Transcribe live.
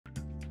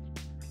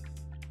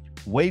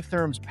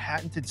WaveTherm's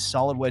patented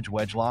solid wedge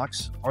wedge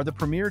locks are the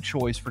premier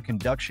choice for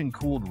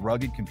conduction-cooled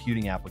rugged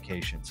computing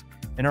applications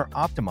and are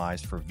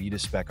optimized for VITA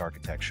spec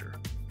architecture.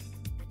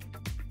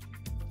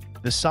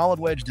 The solid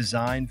wedge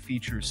design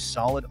features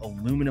solid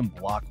aluminum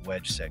block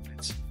wedge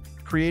segments,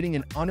 creating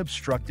an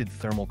unobstructed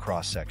thermal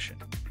cross-section.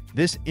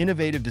 This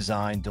innovative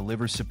design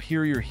delivers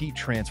superior heat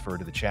transfer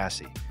to the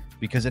chassis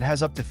because it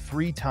has up to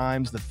 3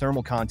 times the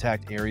thermal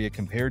contact area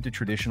compared to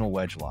traditional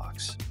wedge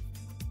locks.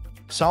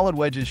 Solid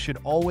wedges should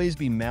always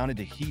be mounted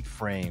to heat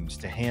frames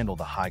to handle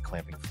the high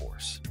clamping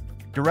force.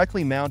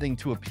 Directly mounting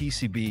to a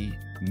PCB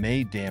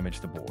may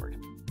damage the board.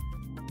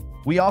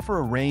 We offer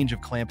a range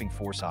of clamping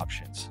force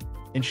options,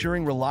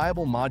 ensuring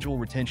reliable module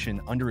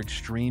retention under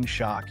extreme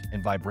shock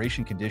and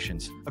vibration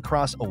conditions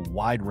across a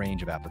wide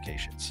range of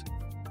applications.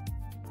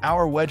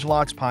 Our wedge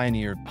locks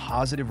pioneered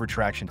positive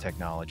retraction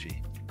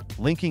technology,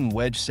 linking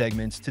wedge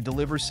segments to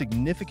deliver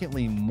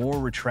significantly more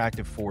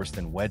retractive force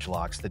than wedge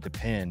locks that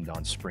depend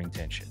on spring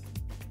tension.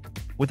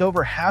 With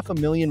over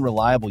 500,000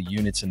 reliable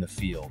units in the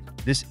field,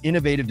 this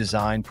innovative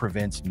design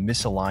prevents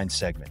misaligned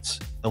segments,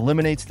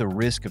 eliminates the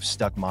risk of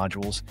stuck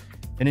modules,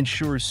 and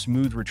ensures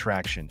smooth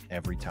retraction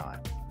every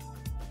time.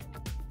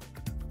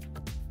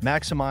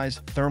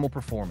 Maximize thermal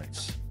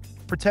performance,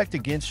 protect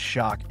against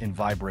shock and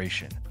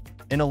vibration,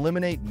 and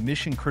eliminate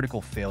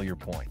mission-critical failure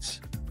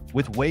points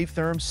with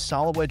WaveTherm's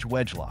solid wedge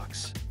wedge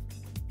locks.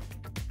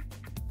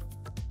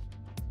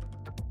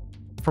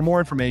 For more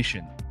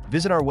information,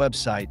 visit our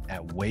website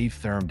at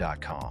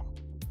wavetherm.com.